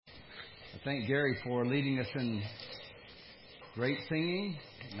thank Gary for leading us in great singing,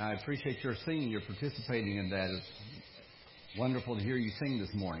 and I appreciate your singing. You're participating in that. It's wonderful to hear you sing this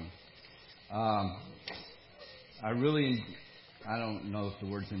morning. I don't know if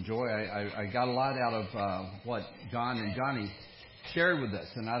the word's enjoy. I got a lot out of what John and Johnny shared with us,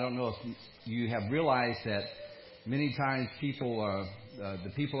 and I don't know if you have realized that many times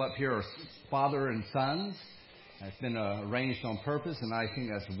the people up here are father and sons. It's been arranged on purpose, and I think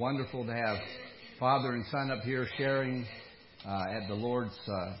that's wonderful to have father and son up here sharing at the Lord's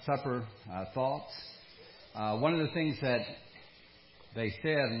Supper thoughts. One of the things that they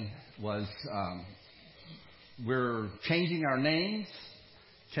said was we're changing our names,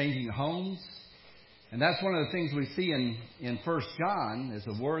 changing homes, and that's one of the things we see in 1 John. There's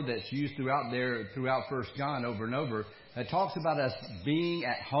a word that's used throughout 1 John over and over that talks about us being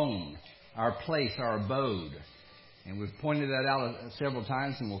at home, our place, our abode. And we've pointed that out several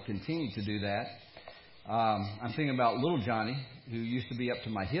times, and we'll continue to do that. I'm thinking about little Johnny, who used to be up to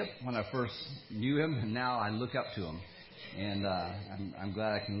my hip when I first knew him, and now I look up to him. And I'm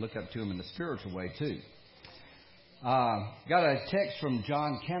glad I can look up to him in a spiritual way, too. Got a text from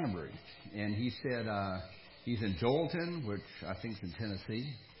John Canterbury, and he said he's in Joelton, which I think is in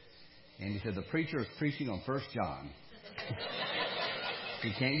Tennessee. And he said, the preacher is preaching on 1 John.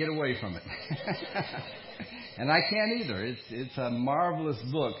 He can't get away from it. And I can't either. It's a marvelous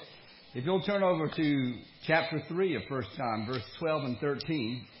book. If you'll turn over to chapter 3 of 1 John, verse 12 and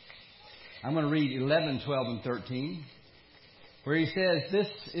 13, I'm going to read 11, 12, and 13, where he says, this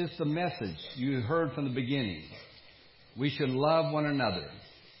is the message you heard from the beginning. We should love one another.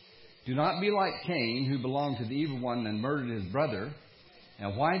 Do not be like Cain, who belonged to the evil one and murdered his brother.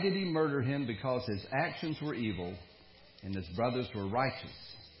 Now, why did he murder him? Because his actions were evil and his brothers were righteous.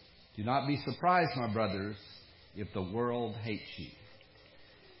 Do not be surprised, my brothers, if the world hates you.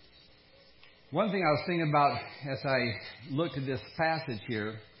 One thing I was thinking about as I looked at this passage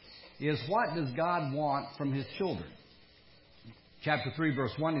here is, what does God want from His children? Chapter 3,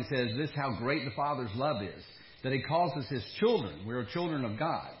 verse 1, he says, this is how great the Father's love is, that He calls us His children. We are children of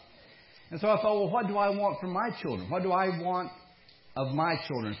God. And so I thought, well, what do I want from my children? What do I want of my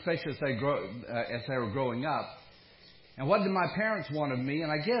children, especially as they were growing up? And what did my parents want of me?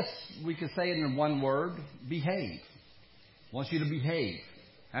 And I guess we could say it in one word: behave. Wants you to behave.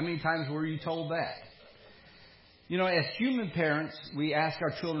 How many times were you told that? You know, as human parents, we ask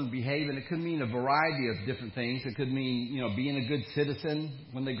our children to behave, and it could mean a variety of different things. It could mean, being a good citizen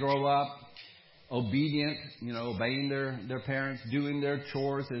when they grow up, obedient, obeying their parents, doing their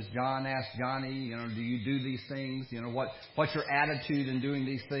chores, as John asked Johnny, do you do these things? What's your attitude in doing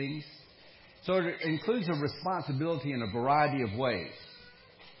these things? So it includes a responsibility in a variety of ways.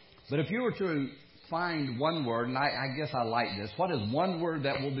 But if you were to find one word, and I guess I like this, what is one word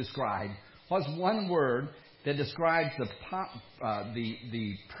that will describe? What's one word that describes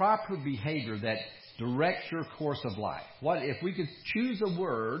the proper behavior that directs your course of life? What if we could choose a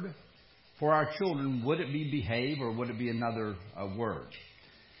word for our children? Would it be behave, or would it be another word?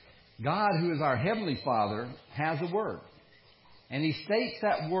 God, who is our Heavenly Father, has a word. And He states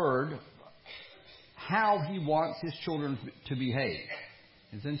that word, how He wants His children to behave.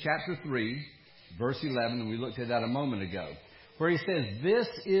 It's in chapter 3, verse 11, and we looked at that a moment ago, where He says, this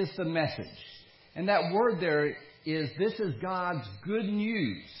is the message. And that word there is, this is God's good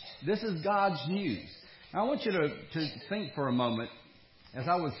news. This is God's news. Now I want you to think for a moment, as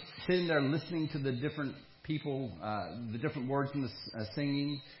I was sitting there listening to the different people, the different words in the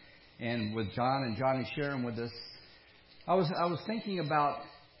singing, and with John and Johnny sharing with us, I was thinking about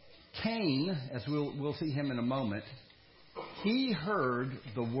Cain, as we'll see him in a moment. He heard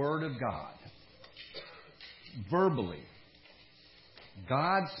the Word of God verbally.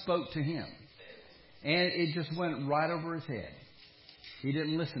 God spoke to him, and it just went right over his head. He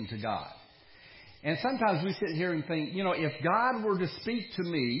didn't listen to God. And sometimes we sit here and think, if God were to speak to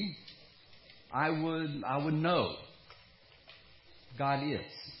me, I would know. God is.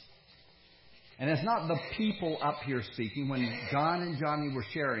 And it's not the people up here speaking. When John and Johnny were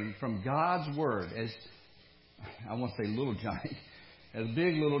sharing from God's Word, as I won't say little Johnny, as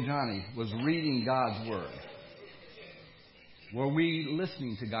big little Johnny was reading God's Word, were we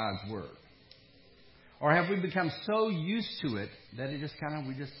listening to God's Word? Or have we become so used to it that we just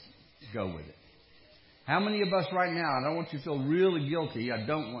go with it? How many of us right now, I don't want you to feel really guilty. I'm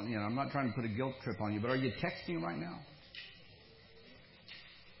not trying to put a guilt trip on you, but are you texting right now?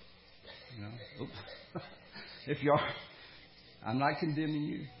 Oops. If you are, I'm not condemning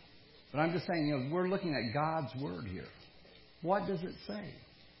you. But I'm just saying, we're looking at God's Word here. What does it say?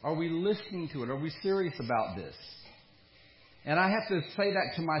 Are we listening to it? Are we serious about this? And I have to say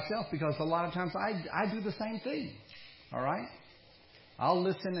that to myself because a lot of times I do the same thing. All right? I'll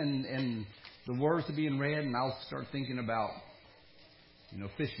listen and the words are being read and I'll start thinking about,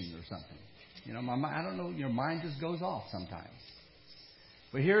 fishing or something. My mind, I don't know, your mind just goes off sometimes.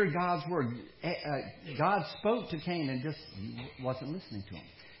 But here God's Word. God spoke to Cain and just wasn't listening to him.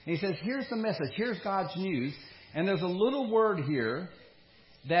 And he says, here's the message. Here's God's news. And there's a little word here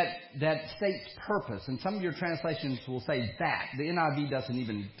that states purpose. And some of your translations will say that. The NIV doesn't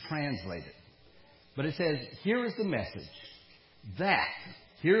even translate it. But it says, here is the message. That.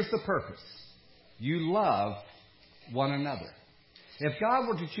 Here's the purpose. You love one another. If God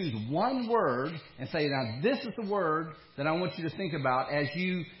were to choose one word and say, now this is the word that I want you to think about as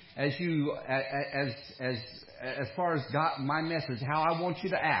far as God, my message, how I want you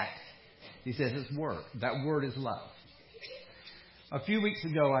to act, he says it's word. That word is love. A few weeks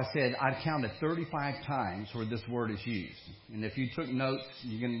ago I said I'd counted 35 times where this word is used. And if you took notes,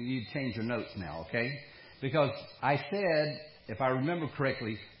 you need to change your notes now, okay? Because I said, if I remember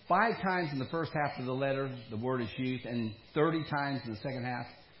correctly, 5 times in the first half of the letter, the word is used, and 30 times in the second half.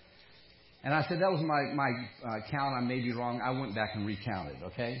 And I said that was my count. I may be wrong. I went back and recounted,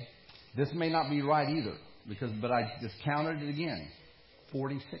 okay? This may not be right either, but I just counted it again.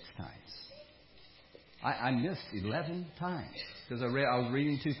 46 times. I missed 11 times because I was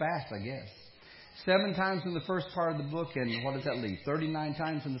reading too fast, I guess. 7 times in the first part of the book, and what does that leave? 39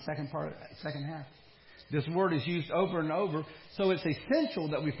 times in the second half. This word is used over and over, so it's essential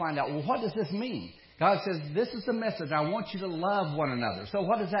that we find out, well, what does this mean? God says, this is the message. I want you to love one another. So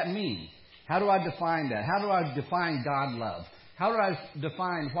what does that mean? How do I define that? How do I define God love? How do I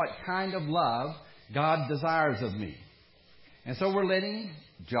define what kind of love God desires of me? And so we're letting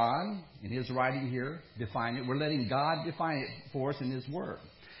John, in his writing here, define it. We're letting God define it for us in his word.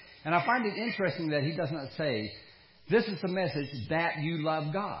 And I find it interesting that he does not say, this is the message that you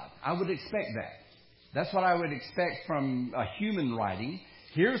love God. I would expect that. That's what I would expect from a human writing.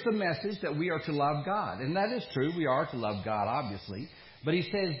 Here's the message that we are to love God. And that is true. We are to love God, obviously. But he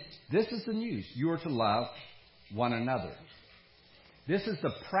says, this is the news. You are to love one another. This is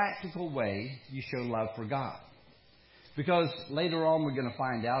the practical way you show love for God. Because later on we're going to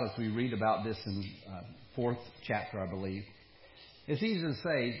find out as we read about this in 4th chapter, I believe. It's easy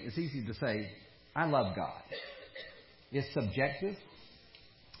to say, I love God. It's subjective.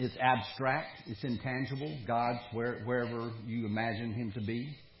 It's abstract. It's intangible. God's wherever you imagine him to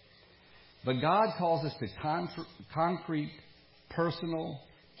be. But God calls us to concrete, personal,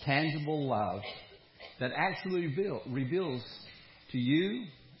 tangible love that actually reveals to you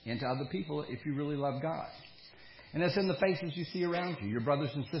and to other people if you really love God. And it's in the faces you see around you, your brothers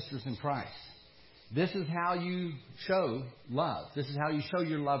and sisters in Christ. This is how you show love. This is how you show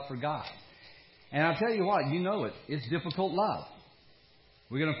your love for God. And I'll tell you what, you know it. It's difficult love.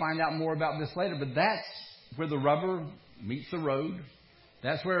 We're going to find out more about this later, but that's where the rubber meets the road.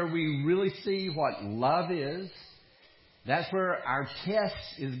 That's where we really see what love is. That's where our test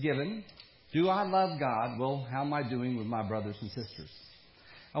is given. Do I love God? Well, how am I doing with my brothers and sisters?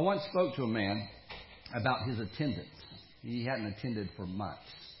 I once spoke to a man about his attendance. He hadn't attended for months.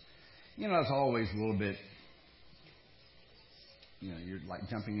 It's always a little bit, you're like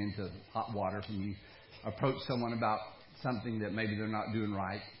jumping into hot water when you approach someone about something that maybe they're not doing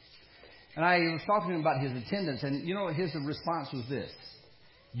right. And I was talking to him about his attendance, and his response was this: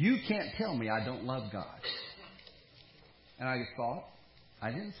 you can't tell me I don't love God. And I thought,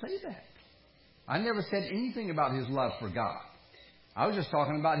 I didn't say that. I never said anything about his love for God. I was just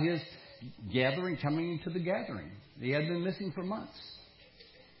talking about his coming into the gathering. He had been missing for months.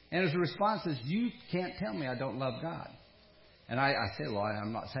 And his response is, you can't tell me I don't love God. And I said, well,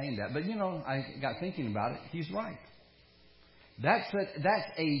 I'm not saying that. But, I got thinking about it. He's right. That's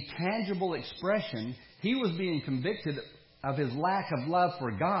a tangible expression. He was being convicted of his lack of love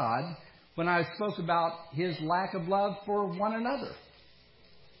for God when I spoke about his lack of love for one another.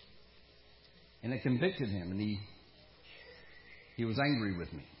 And it convicted him, and he was angry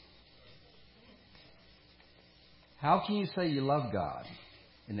with me. How can you say you love God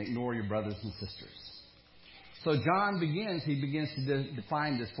and ignore your brothers and sisters? So John begins to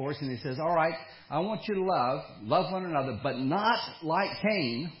define this for us, and he says, all right, I want you to love one another, but not like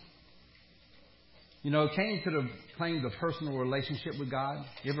Cain. Cain could have claimed a personal relationship with God.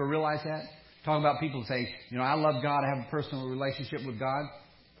 You ever realize that? Talking about people say, I love God, I have a personal relationship with God.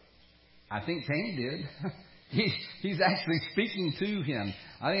 I think Cain did. He's actually speaking to him.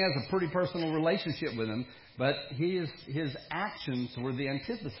 I think that's a pretty personal relationship with him, but his actions were the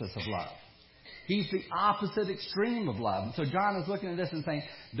antithesis of love. He's the opposite extreme of love. And so John is looking at this and saying,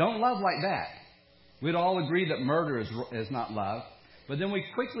 don't love like that. We'd all agree that murder is not love. But then we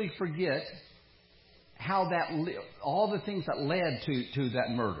quickly forget how all the things that led to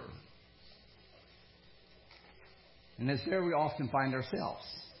that murder. And it's there we often find ourselves.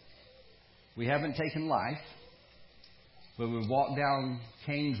 We haven't taken life, but we've walked down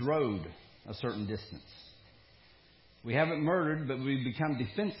Cain's road a certain distance. We haven't murdered, but we've become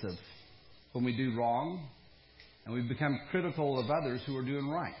defensive when we do wrong, and we've become critical of others who are doing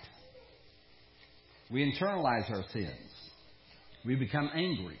right. We internalize our sins. We become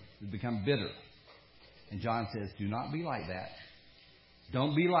angry. We become bitter. And John says, do not be like that.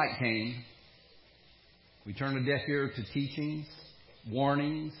 Don't be like Cain. We turn a deaf ear to teachings,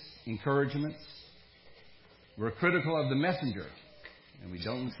 warnings, encouragements. We're critical of the messenger, and we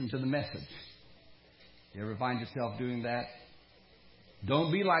don't listen to the message. You ever find yourself doing that?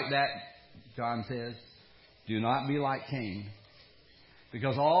 Don't be like that, John says. Do not be like Cain.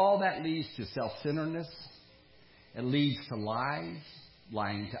 Because all that leads to self-centeredness. It leads to lies,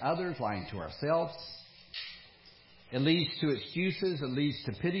 lying to others, lying to ourselves. It leads to excuses. It leads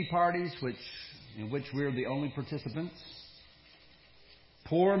to pity parties, in which we're the only participants.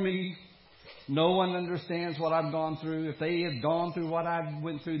 Poor me. No one understands what I've gone through. If they had gone through what I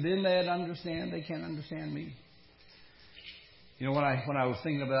went through, then they'd understand. They can't understand me. You know, when I was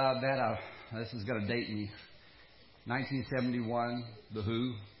thinking about that, this is going to date me. 1971, The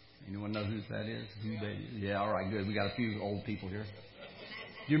Who. Anyone know who that is? Who they is? Yeah, all right, good. We got a few old people here.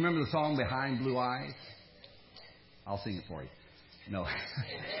 Do you remember the song Behind Blue Eyes? I'll sing it for you. No.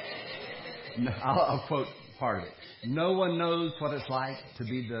 No, I'll quote part of it. No one knows what it's like to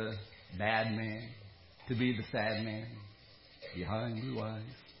be the bad man, to be the sad man, behind blue eyes.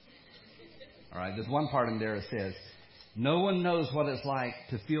 All right, there's one part in there that says, no one knows what it's like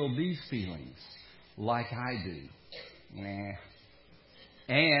to feel these feelings like I do. Nah.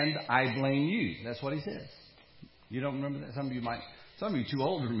 And I blame you. That's what he says. You don't remember that? Some of you too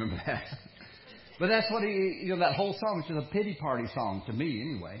old to remember that. But that's what that whole song, which is a pity party song to me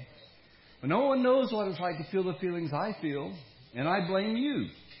anyway. But no one knows what it's like to feel the feelings I feel, and I blame you.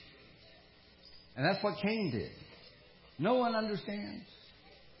 And that's what Cain did. No one understands.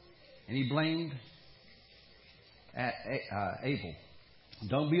 And he blamed Abel.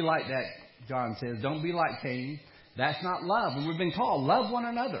 Don't be like that, John says. Don't be like Cain. That's not love. And we've been called, love one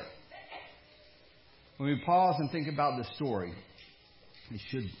another. When we pause and think about this story, it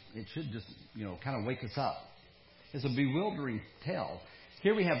should just, kind of wake us up. It's a bewildering tale.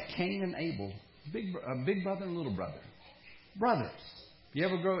 Here we have Cain and Abel, big brother and little brother. Brothers. You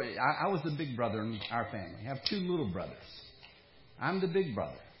ever grow? I was the big brother in our family. I have two little brothers. I'm the big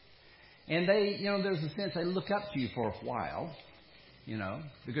brother. And they, there's a sense they look up to you for a while,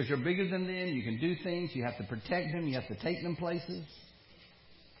 because you're bigger than them. You can do things. You have to protect them. You have to take them places.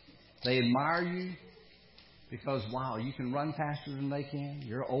 They admire you because, wow, you can run faster than they can.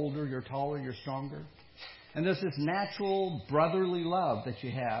 You're older. You're taller. You're stronger. And there's this natural brotherly love that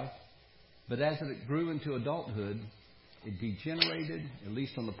you have. But as it grew into adulthood, it degenerated, at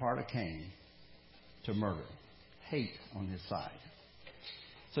least on the part of Cain, to murder. Hate on his side.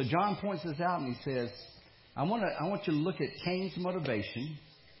 So John points this out and he says, I want you to look at Cain's motivation,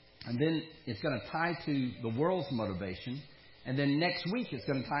 and then it's going to tie to the world's motivation, and then next week it's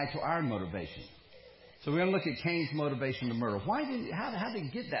going to tie to our motivation. So we're going to look at Cain's motivation to murder. How did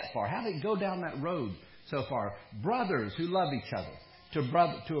it get that far? How did it go down that road so far? Brothers who love each other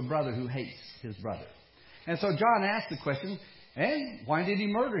to a brother who hates his brother. And so John asked the question, and why did he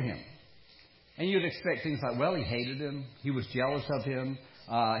murder him? And you'd expect things like, well, he hated him. He was jealous of him.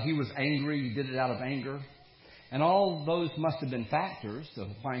 He was angry. He did it out of anger. And all those must have been factors of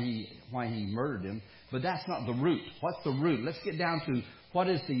why he murdered him. But that's not the root. What's the root? Let's get down to what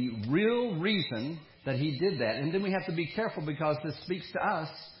is the real reason that he did that. And then we have to be careful because this speaks to us.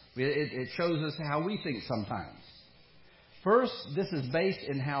 It shows us how we think sometimes. First, this is based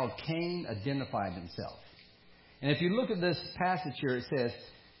in how Cain identified himself. And if you look at this passage here, it says,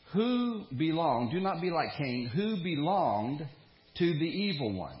 who belonged, do not be like Cain, who belonged to the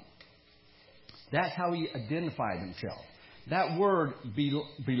evil one. That's how he identified himself. That word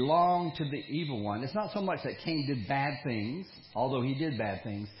belonged to the evil one. It's not so much that Cain did bad things, although he did bad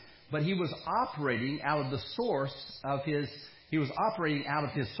things, but he was operating out of the source of his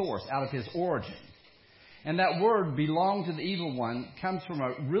source, out of his origin. And that word, belong to the evil one, comes from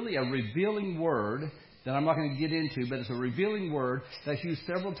a revealing word that I'm not going to get into, but it's a revealing word that's used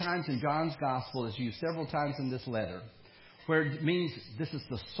several times in John's Gospel. It's used several times in this letter, where it means this is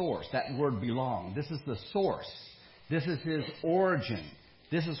the source. That word belong. This is the source. This is his origin.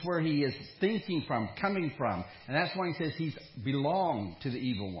 This is where he is thinking from, coming from. And that's why he says he's belonged to the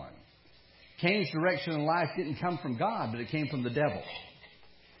evil one. Cain's direction in life didn't come from God, but it came from the devil.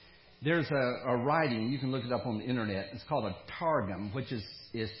 There's a writing, you can look it up on the internet. It's called a Targum, which is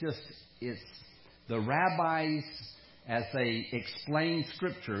it's the rabbis as they explain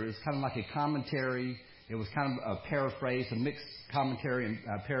Scripture. It's kind of like a commentary. It was kind of a paraphrase, a mixed commentary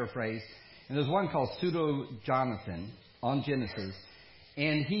and paraphrase. And there's one called Pseudo Jonathan on Genesis,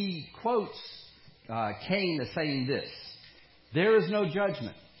 and he quotes Cain as saying this: "There is no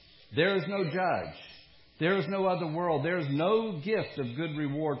judgment. There is no judge. There is no other world. There is no gift of good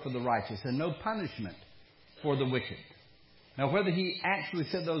reward for the righteous, and no punishment for the wicked." Now, whether he actually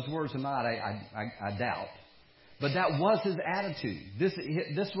said those words or not, I doubt. But that was his attitude.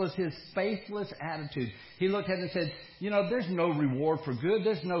 This was his faithless attitude. He looked at it and said, there's no reward for good.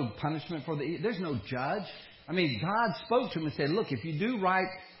 There's no punishment for the evil. There's no judge. I mean, God spoke to him and said, look, if you do right,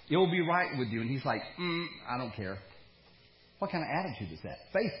 it will be right with you. And he's like, I don't care. What kind of attitude is that?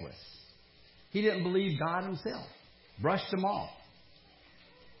 Faithless. He didn't believe God himself. Brushed him off.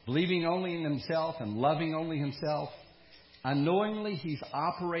 Believing only in himself and loving only himself. Unknowingly, he's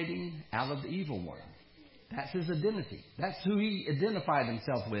operating out of the evil one. That's his identity. That's who he identified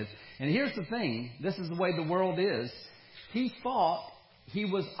himself with. And here's the thing. This is the way the world is. He thought he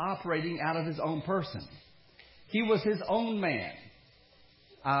was operating out of his own person. He was his own man.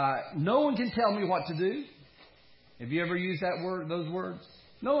 No one can tell me what to do. Have you ever used that word, those words?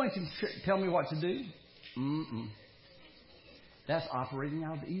 No one can tell me what to do. That's operating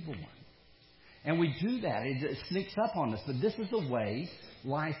out of the evil one. And we do that. It sneaks up on us. But this is the way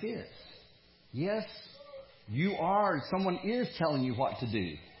life is. Yes, someone is telling you what to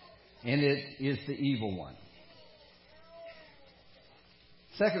do. And it is the evil one.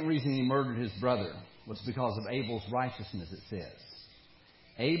 Second reason he murdered his brother was because of Abel's righteousness, it says.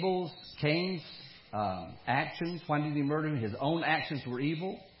 Cain's actions, why did he murder him? His own actions were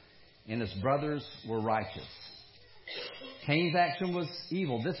evil, and his brothers were righteous. Cain's action was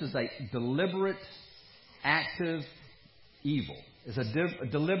evil. This is a deliberate, active evil. It's a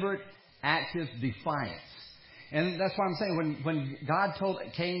deliberate, active defiance. And that's why I'm saying when God told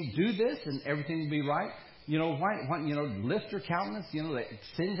Cain, do this and everything will be right, lift your countenance,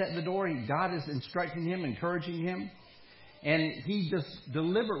 sin's at the door. God is instructing him, encouraging him, and he just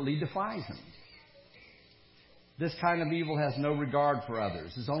deliberately defies him. This kind of evil has no regard for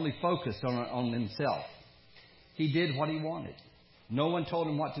others. It's only focused on himself. He did what he wanted. No one told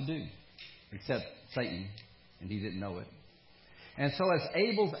him what to do, except Satan, and he didn't know it. And so as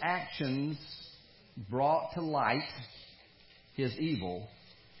Abel's actions brought to light his evil,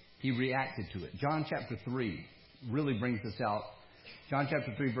 he reacted to it. John chapter 3 really brings this out. John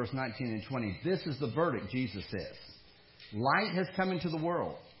chapter 3, verse 19 and 20. This is the verdict, Jesus says. Light has come into the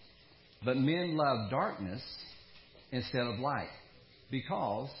world, but men love darkness instead of light,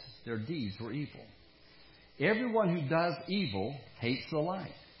 because their deeds were evil. Everyone who does evil hates the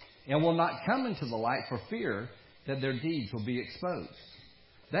light, and will not come into the light for fear that their deeds will be exposed.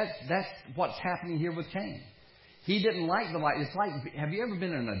 That's what's happening here with Cain. He didn't like the light. It's like, have you ever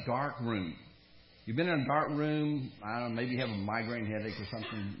been in a dark room? You've been in a dark room, I don't know, maybe you have a migraine headache or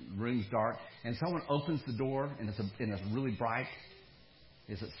something, room's dark, and someone opens the door and it's really bright.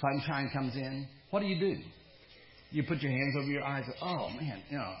 Sunshine comes in. What do? You put your hands over your eyes. Oh, man,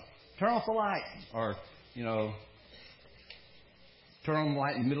 turn off the light. Or, turn on the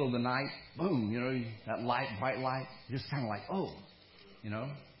light in the middle of the night. Boom, that light, bright light. You're just kind of like,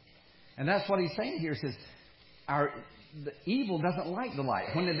 And that's what he's saying here. He says, the evil doesn't like the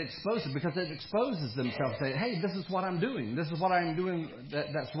light when it exposes, because it exposes themselves. Say, hey, this is what I'm doing. This is what I'm doing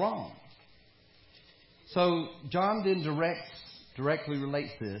that's wrong. So John then directly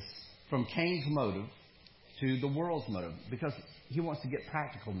relates this from Cain's motive to the world's motive, because he wants to get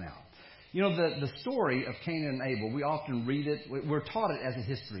practical now. The story of Cain and Abel, we often read it. We're taught it as a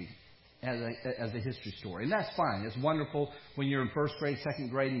history, as a history story. And that's fine. It's wonderful when you're in first grade, second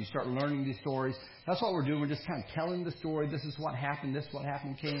grade, and you start learning these stories. That's what we're doing. We're just kind of telling the story. This is what happened. This is what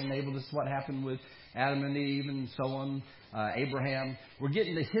happened with Cain and Abel. This is what happened with Adam and Eve and so on, Abraham. We're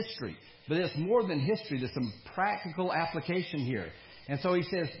getting the history. But it's more than history. There's some practical application here. And so he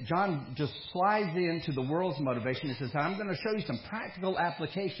says, John just slides into the world's motivation. He says, I'm going to show you some practical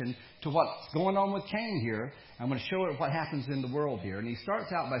application to what's going on with Cain here. I'm going to show it what happens in the world here. And he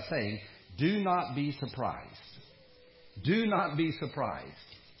starts out by saying, do not be surprised. Do not be surprised.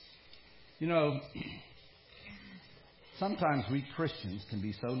 Sometimes we Christians can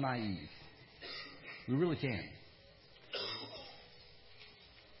be so naive. We really can.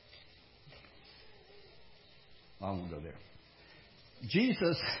 I won't go there.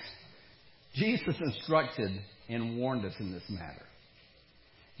 Jesus instructed and warned us in this matter.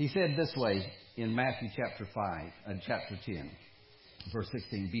 He said this way in Matthew chapter 10, verse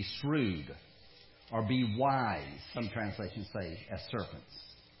 16, be shrewd or be wise, some translations say, as serpents.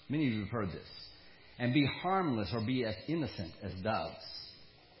 Many of you have heard this. And be harmless or be as innocent as doves.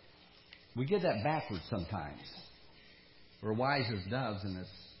 We get that backwards sometimes. We're wise as doves and as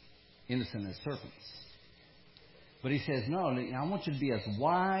innocent as serpents. But he says, no, I want you to be as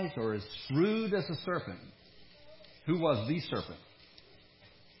wise or as shrewd as a serpent. Who was the serpent?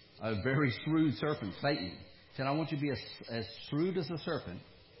 A very shrewd serpent, Satan. He said, I want you to be as shrewd as a serpent,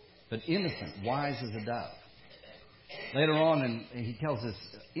 but innocent, wise as a dove. Later on, and he tells this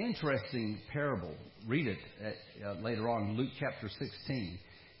interesting parable. Read it later on, Luke chapter 16.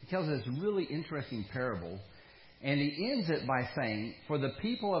 He tells this really interesting parable, and he ends it by saying, for the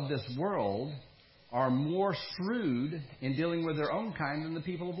people of this world are more shrewd in dealing with their own kind than the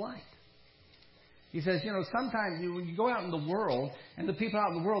people of light. He says, sometimes when you go out in the world, and the people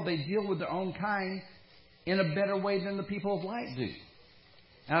out in the world, they deal with their own kind in a better way than the people of light do.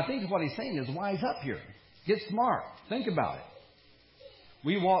 And I think what he's saying is, wise up here. Get smart. Think about it.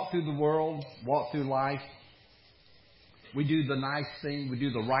 We walk through the world, walk through life. We do the nice thing. We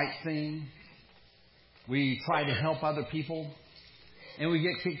do the right thing. We try to help other people. And we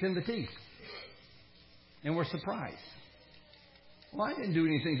get kicked in the teeth. And we're surprised. Well, I didn't do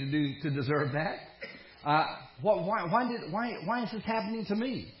anything to deserve that. Why is this happening to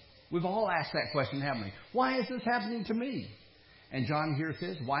me? We've all asked that question, haven't we? Why is this happening to me? And John here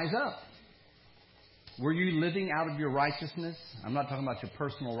says, wise up. Were you living out of your righteousness? I'm not talking about your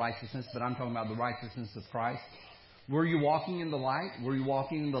personal righteousness, but I'm talking about the righteousness of Christ. Were you walking in the light? Were you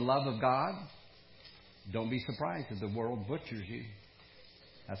walking in the love of God? Don't be surprised if the world butchers you.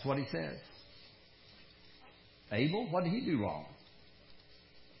 That's what he says. Abel, what did he do wrong?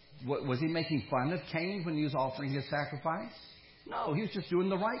 Was he making fun of Cain when he was offering his sacrifice? No, he was just doing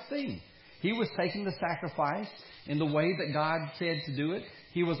the right thing. He was taking the sacrifice in the way that God said to do it.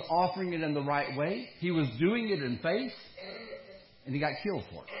 He was offering it in the right way. He was doing it in faith. And he got killed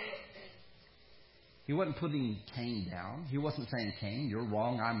for it. He wasn't putting Cain down. He wasn't saying, Cain, you're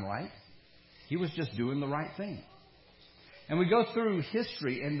wrong, I'm right. He was just doing the right thing. And we go through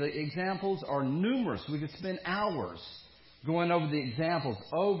history, and the examples are numerous. We could spend hours going over the examples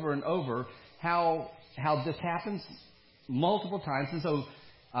over and over, how this happens multiple times. And so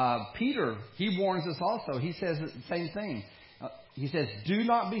Peter, he warns us also. He says the same thing. He says, do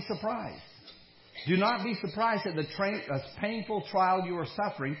not be surprised. Do not be surprised at the painful trial you are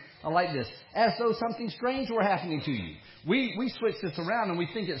suffering. I like this. As though something strange were happening to you. We switch this around and we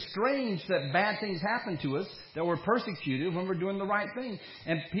think it's strange that bad things happen to us, that we're persecuted when we're doing the right thing.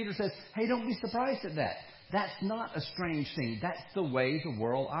 And Peter says, hey, don't be surprised at that. That's not a strange thing. That's the way the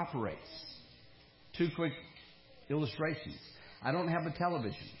world operates. Two quick illustrations. I don't have a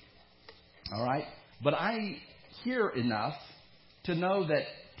television. All right? But I hear enough to know that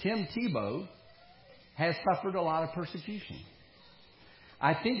Tim Tebow has suffered a lot of persecution.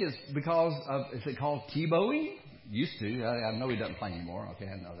 I think it's because of, is it called Tebowing? Used to. I know he doesn't play anymore. Okay,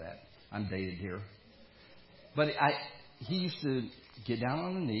 I know that. I'm dated here. But he used to get down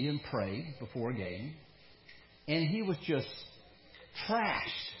on a knee and pray before a game. And he was just trashed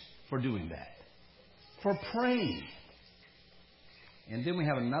for doing that. For praying. And then we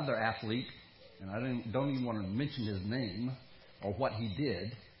have another athlete, and I don't even want to mention his name or what he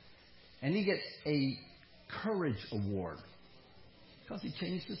did. And he gets a courage award because he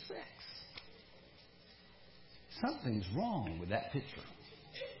changed his sex. Something's wrong with that picture.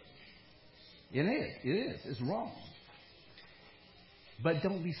 It is. It's wrong. But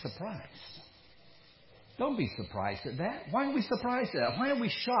don't be surprised. Don't be surprised at that. Why are we surprised at that? Why are we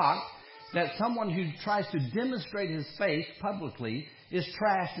shocked that someone who tries to demonstrate his faith publicly is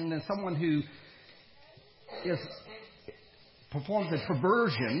trashed, and then someone who performs a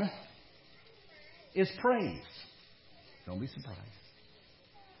perversion is praised? Don't be surprised.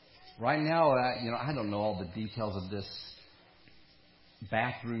 Right now, I don't know all the details of this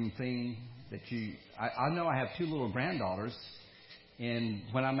bathroom thing that I know I have two little granddaughters, and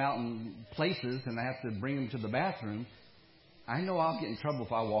when I'm out in places and I have to bring them to the bathroom, I know I'll get in trouble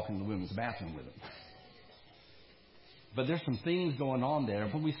if I walk in the women's bathroom with them. But there's some things going on there.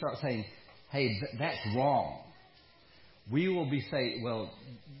 When we start saying, hey, that's wrong, we will be saying, well,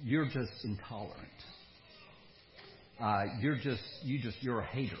 you're just intolerant. You're a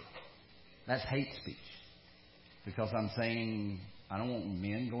hater. That's hate speech. Because I'm saying I don't want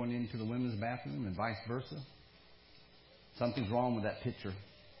men going into the women's bathroom and vice versa. Something's wrong with that picture.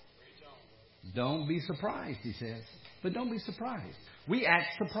 Don't be surprised, he says. But don't be surprised. We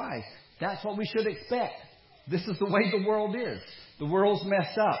act surprised. That's what we should expect. This is the way the world is. The world's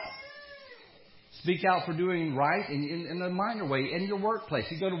messed up. Speak out for doing right in a minor way in your workplace.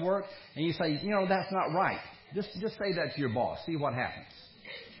 You go to work and you say, that's not right. Just say that to your boss. See what happens.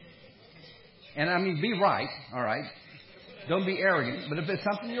 And I mean, be right, all right? Don't be arrogant. But if it's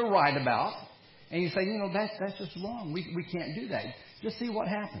something you're right about, and you say, that's just wrong. We can't do that. Just see what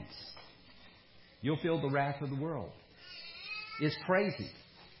happens. You'll feel the wrath of the world. It's crazy.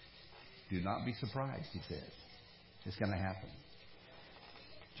 Do not be surprised, he says. It's going to happen.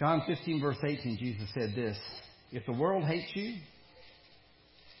 John 15, verse 18, Jesus said this, if the world hates you,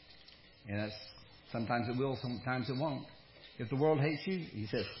 and sometimes it will, sometimes it won't. If the world hates you, he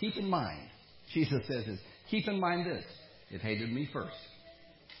says, keep in mind. Jesus says this, keep in mind this. It hated me first.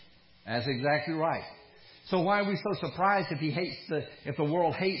 That's exactly right. So why are we so surprised if the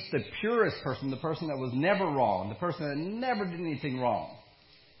world hates the purest person, the person that was never wrong, the person that never did anything wrong?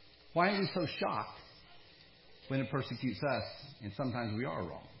 Why are we so shocked when it persecutes us? And sometimes we are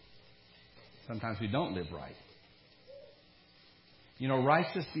wrong. Sometimes we don't live right.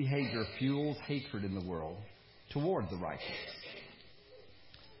 Righteous behavior fuels hatred in the world toward the righteous.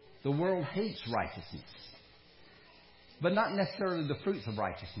 The world hates righteousness, but not necessarily the fruits of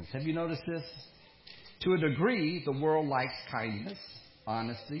righteousness. Have you noticed this? To a degree, the world likes kindness,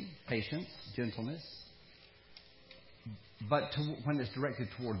 honesty, patience, gentleness, but when it's directed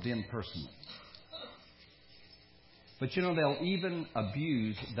toward them personally. But they'll even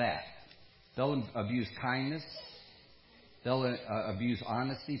abuse that. They'll abuse kindness. They'll abuse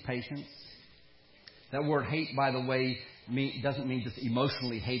honesty, patience. That word hate, by the way, doesn't mean just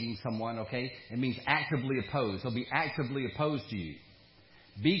emotionally hating someone, okay? It means actively opposed. They'll be actively opposed to you.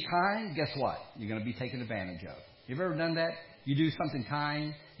 Be kind, guess what? You're going to be taken advantage of. You've ever done that? You do something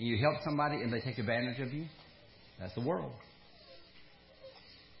kind and you help somebody and they take advantage of you? That's the world.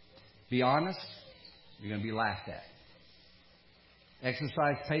 Be honest, you're going to be laughed at.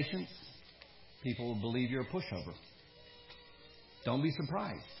 Exercise patience, people will believe you're a pushover. Don't be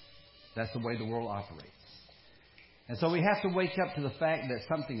surprised. That's the way the world operates. And so we have to wake up to the fact that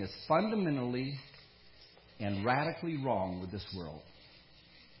something is fundamentally and radically wrong with this world.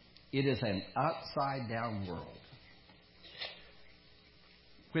 It is an upside-down world.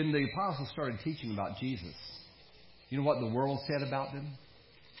 When the apostles started teaching about Jesus, you know what the world said about them?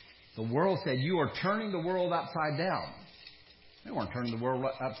 The world said, you are turning the world upside down. They weren't turning the world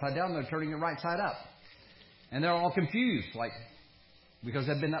upside down, they're turning it right side up. And they're all confused, because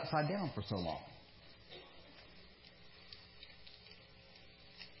they've been upside down for so long.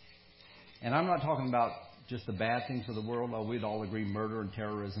 And I'm not talking about just the bad things of the world. Oh, we'd all agree murder and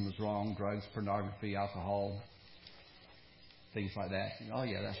terrorism is wrong, drugs, pornography, alcohol, things like that. Oh,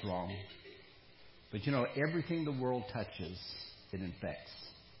 yeah, that's wrong. But everything the world touches, it infects.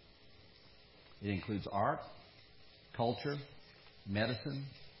 It includes art, culture, medicine,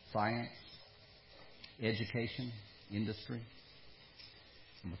 science, education, industry.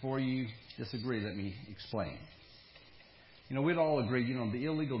 And before you disagree, let me explain. We'd all agree, the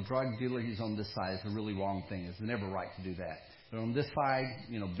illegal drug dealers on this side is a really wrong thing. It's never right to do that. But on this side,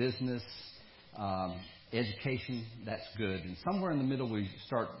 business, education, that's good. And somewhere in the middle, we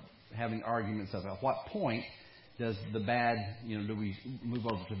start having arguments of at what point does the bad, do we move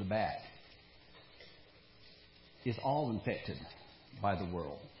over to the bad? It's all infected by the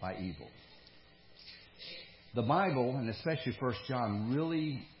world, by evil. The Bible, and especially 1 John,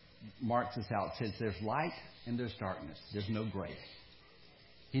 really marks this out. It says there's light and there's darkness. There's no gray.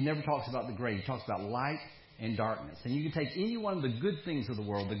 He never talks about the gray. He talks about light and darkness. And you can take any one of the good things of the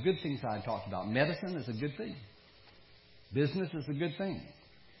world, the good things I talked about. Medicine is a good thing. Business is a good thing.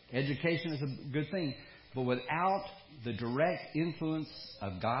 Education is a good thing. But without the direct influence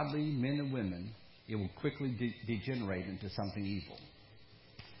of godly men and women, it will quickly degenerate into something evil.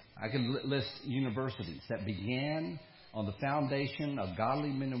 I can list universities that began on the foundation of godly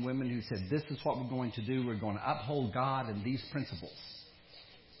men and women who said, this is what we're going to do. We're going to uphold God and these principles.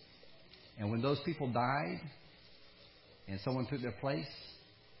 And when those people died and someone took their place,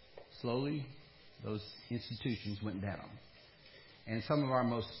 slowly those institutions went down. And some of our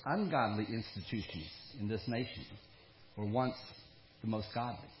most ungodly institutions in this nation were once the most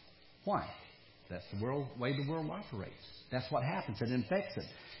godly. Why? That's the way the world operates. That's what happens. It infects it.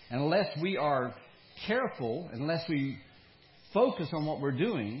 And unless we are careful, unless we focus on what we're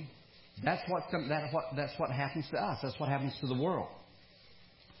doing, that's what happens to us. That's what happens to the world.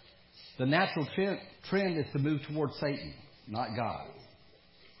 The natural trend is to move towards Satan, not God.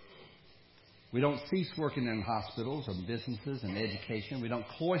 We don't cease working in hospitals and businesses and education. We don't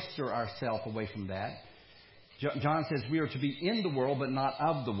cloister ourselves away from that. John says we are to be in the world, but not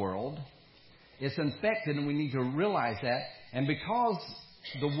of the world. It's infected, and we need to realize that. And because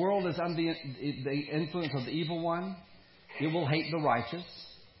the world is under the influence of the evil one, it will hate the righteous.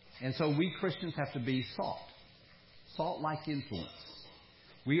 And so we Christians have to be salt. Salt-like influence.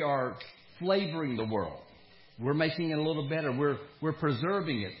 We are flavoring the world. We're making it a little better. We're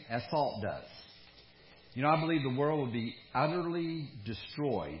preserving it as salt does. You know, I believe the world would be utterly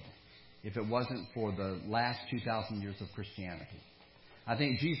destroyed if it wasn't for the last 2,000 years of Christianity. I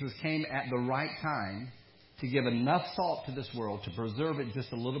think Jesus came at the right time to give enough salt to this world to preserve it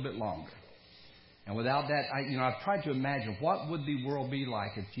just a little bit longer. And without that, I've tried to imagine what would the world be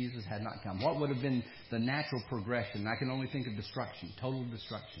like if Jesus had not come. What would have been the natural progression? I can only think of destruction, total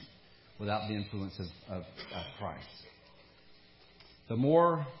destruction, without the influence of Christ. The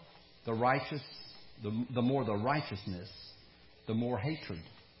more the righteous, the more the righteousness, the more hatred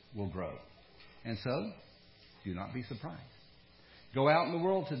will grow. And so, do not be surprised. Go out in the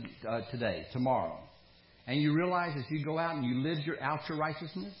world today, tomorrow, and you realize as you go out and you live out your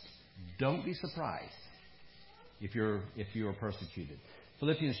righteousness, don't be surprised if you're persecuted.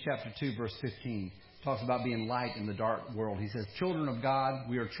 Philippians chapter 2, verse 15 talks about being light in the dark world. He says, children of God,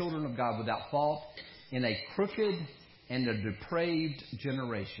 we are children of God without fault in a crooked and a depraved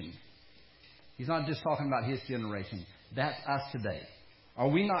generation. He's not just talking about his generation. That's us today. Are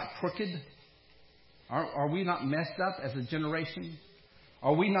we not crooked? Are we not messed up as a generation?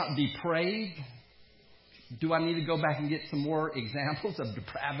 Are we not depraved? Do I need to go back and get some more examples of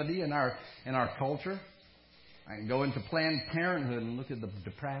depravity in our culture? I can go into Planned Parenthood and look at the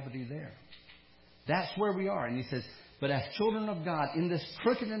depravity there. That's where we are. And he says, but as children of God, in this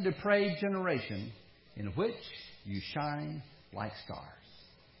crooked and depraved generation, in which you shine like stars.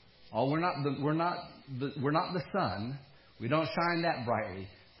 Oh, we're not the sun. We don't shine that brightly,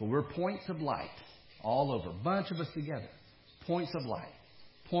 but we're points of light all over. A bunch of us together. Points of light.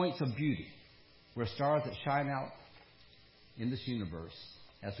 Points of beauty. We're stars that shine out in this universe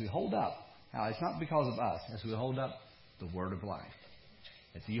as we hold up. Now, it's not because of us. As we hold up the Word of life.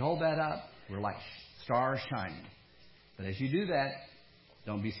 If you hold that up, we're like stars shining. But as you do that,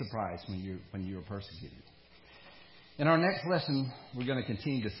 don't be surprised when you're persecuted. In our next lesson, we're going to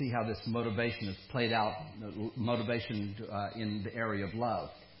continue to see how this motivation is played out. Motivation in the area of love.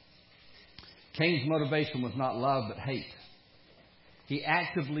 Cain's motivation was not love, but hate. He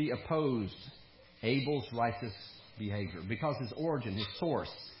actively opposed Abel's righteous behavior because his origin, his source,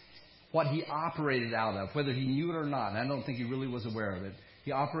 what he operated out of, whether he knew it or not, and I don't think he really was aware of it,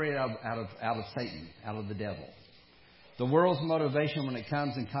 he operated out of Satan, out of the devil. The world's motivation when it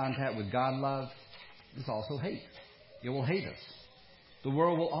comes in contact with God love is also hate. It will hate us. The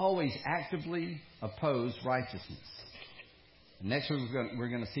world will always actively oppose righteousness. And next week we're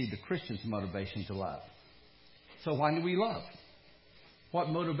going to see the Christian's motivation to love. So why do we love? What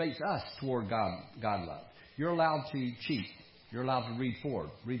motivates us toward God love? You're allowed to cheat. You're allowed to read forward.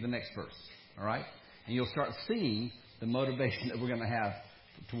 Read the next verse. All right? And you'll start seeing the motivation that we're going to have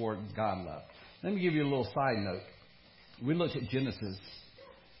toward God love. Let me give you a little side note. We looked at Genesis,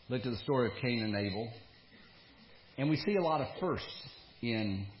 looked at the story of Cain and Abel, and we see a lot of firsts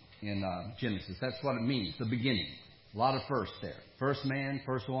in Genesis. That's what it means, the beginning. A lot of firsts there. First man,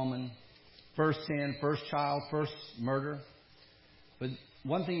 first woman, first sin, first child, first murder. But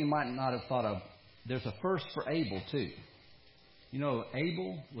one thing you might not have thought of, there's a first for Abel too. You know,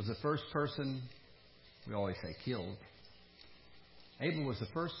 Abel was the first person, we always say killed. Abel was the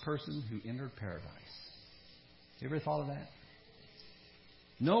first person who entered paradise. You ever thought of that?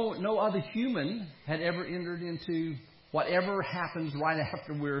 No other human had ever entered into whatever happens right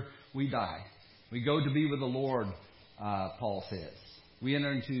after we die. We go to be with the Lord, Paul says. We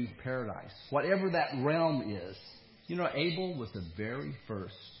enter into paradise. Whatever that realm is. You know, Abel was the very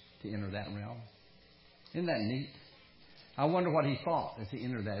first to enter that realm. Isn't that neat? I wonder what he thought as he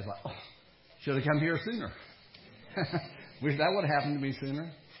entered that. He's like, oh, should have come here sooner. Wish that would have happened to me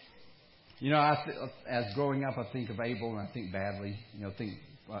sooner. You know, as growing up, I think of Abel and I think badly. You know, think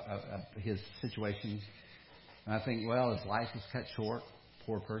of his situation. And I think, well, his life was cut short.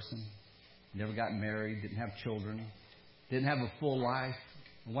 Poor person. Never got married. Didn't have children. Didn't have a full life.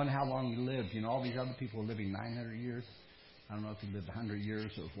 I wonder how long he lived. You know, all these other people are living 900 years. I don't know if he lived 100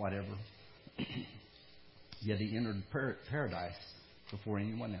 years or whatever. Yet he entered paradise before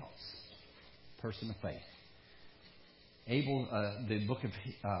anyone else. Person of faith. Abel, the book of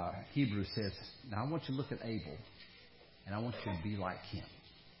Hebrews says, now I want you to look at Abel, and I want you to be like him.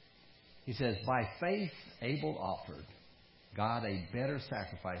 He says, by faith Abel offered God a better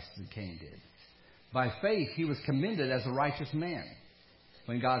sacrifice than Cain did. By faith he was commended as a righteous man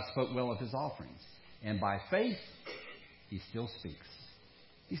when God spoke well of his offerings. And by faith he still speaks.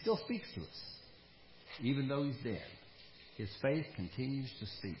 He still speaks to us. Even though he's dead, his faith continues to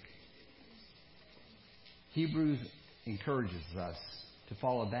speak. Hebrews encourages us to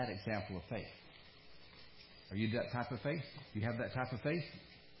follow that example of faith. Are you that type of faith? Do you have that type of faith?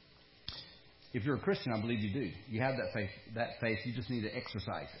 If you're a Christian, I believe you do. You have that faith. That faith, you just need to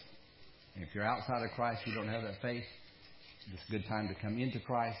exercise it. And if you're outside of Christ, you don't have that faith, it's a good time to come into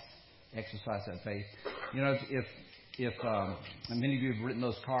Christ, exercise that faith. You know, if many of you have written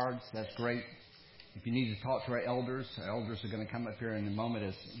those cards, that's great. If you need to talk to our elders are going to come up here in a moment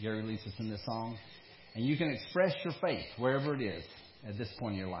as Gary leads us in this song. And you can express your faith wherever it is at this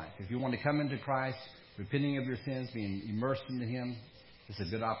point in your life. If you want to come into Christ, repenting of your sins, being immersed into Him, it's a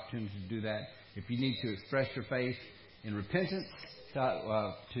good opportunity to do that. If you need to express your faith in repentance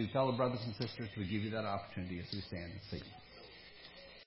to fellow brothers and sisters, we give you that opportunity as we stand and sing.